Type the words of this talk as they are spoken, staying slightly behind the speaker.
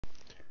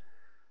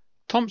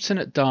Thompson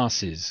at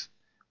Darcy's,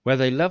 where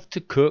they love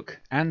to cook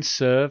and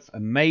serve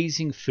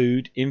amazing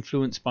food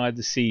influenced by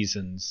the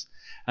seasons,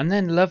 and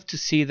then love to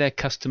see their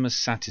customers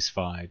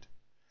satisfied.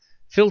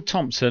 Phil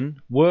Thompson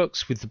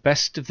works with the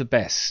best of the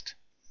best.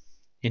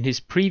 In his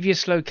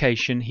previous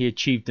location he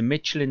achieved the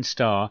Michelin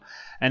star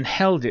and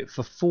held it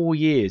for 4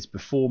 years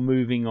before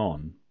moving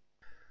on.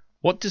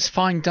 What does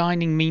fine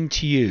dining mean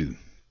to you?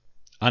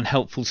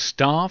 Unhelpful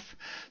staff,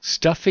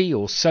 stuffy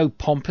or so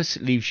pompous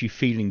it leaves you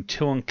feeling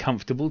too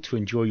uncomfortable to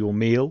enjoy your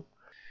meal?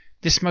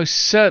 This most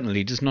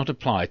certainly does not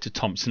apply to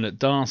Thompson at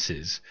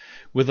Darcy's,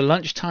 with a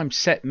lunchtime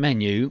set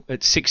menu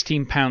at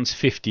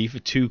 £16.50 for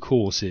 2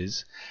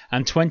 courses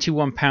and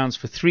 £21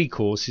 for 3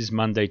 courses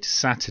Monday to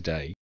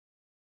Saturday.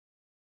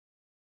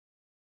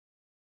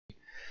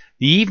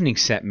 The evening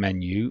set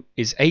menu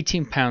is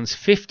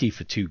 £18.50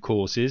 for 2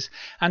 courses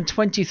and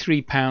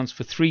 £23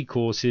 for 3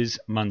 courses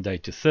Monday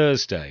to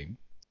Thursday.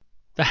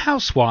 The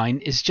house wine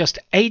is just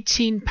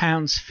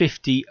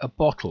 £18.50 a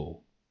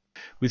bottle,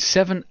 with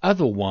 7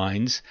 other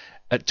wines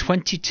at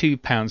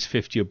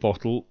 £22.50 a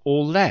bottle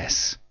or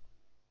less.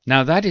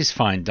 Now that is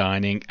fine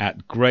dining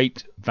at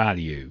great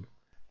value.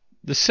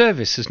 The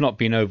service has not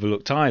been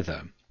overlooked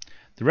either.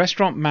 The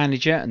restaurant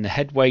manager and the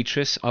head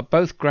waitress are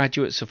both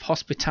graduates of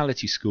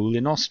hospitality school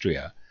in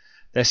Austria.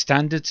 Their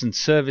standards and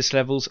service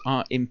levels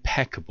are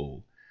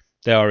impeccable.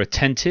 They are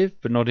attentive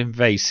but not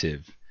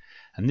invasive,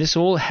 and this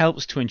all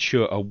helps to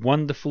ensure a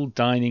wonderful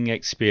dining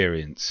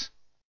experience.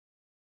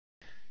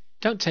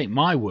 Don't take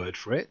my word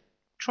for it,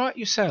 try it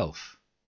yourself.